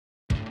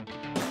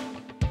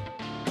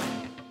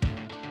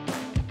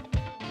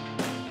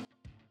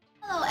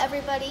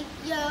everybody.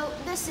 Yo,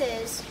 this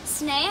is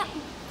Snap,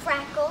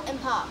 Crackle,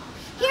 and Pop,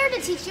 here to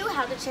teach you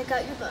how to check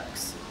out your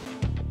books.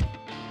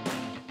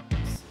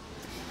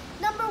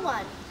 Number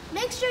 1,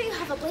 make sure you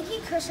have a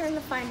blinking cursor in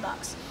the find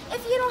box.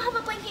 If you don't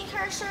have a blinking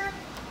cursor,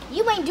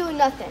 you ain't doing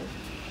nothing.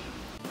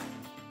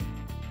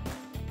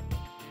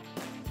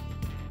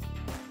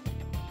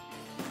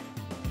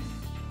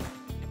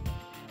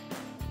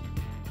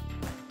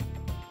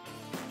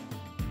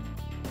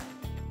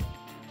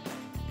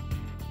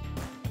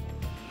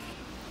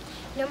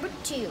 Number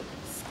 2,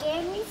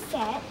 scan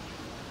reset.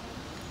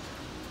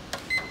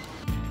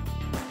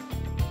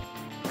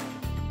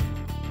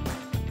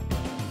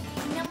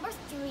 Number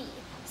 3,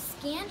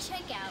 scan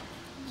checkout.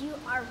 You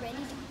are ready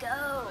to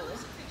go.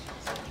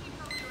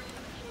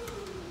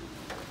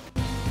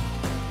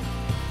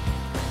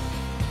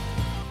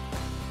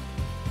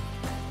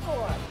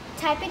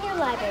 Type in your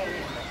library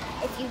number.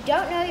 If you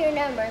don't know your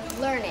number,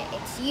 learn it.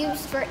 It's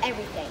used for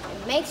everything.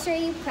 And make sure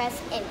you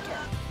press enter.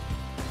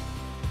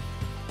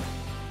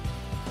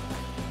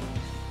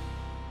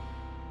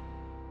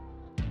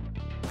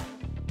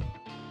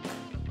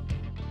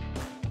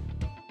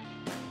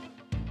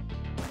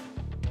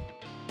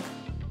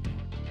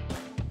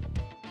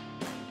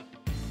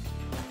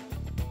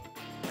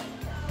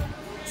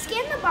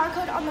 Scan the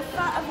barcode on the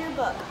front of your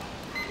book.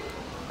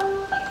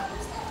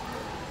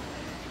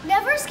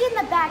 Never scan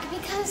the back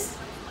because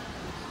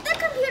the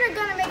computer's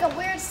gonna make a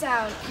weird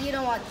sound. You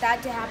don't want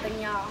that to happen,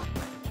 y'all.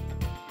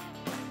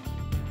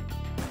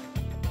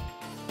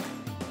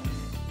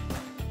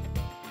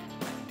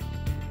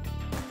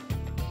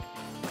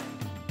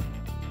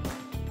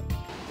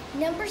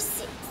 Number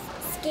 6,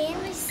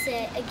 scan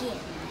reset again.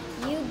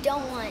 You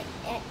don't want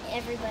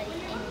everybody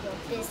in your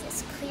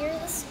business. Clear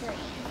the screen.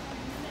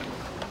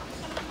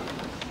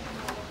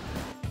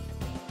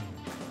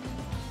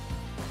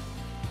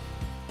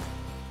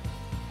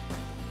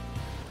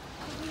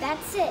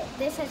 That's it.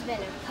 This has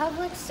been a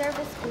public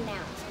service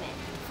announcement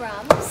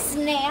from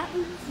Snap,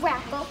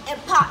 Crackle,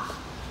 and Pop.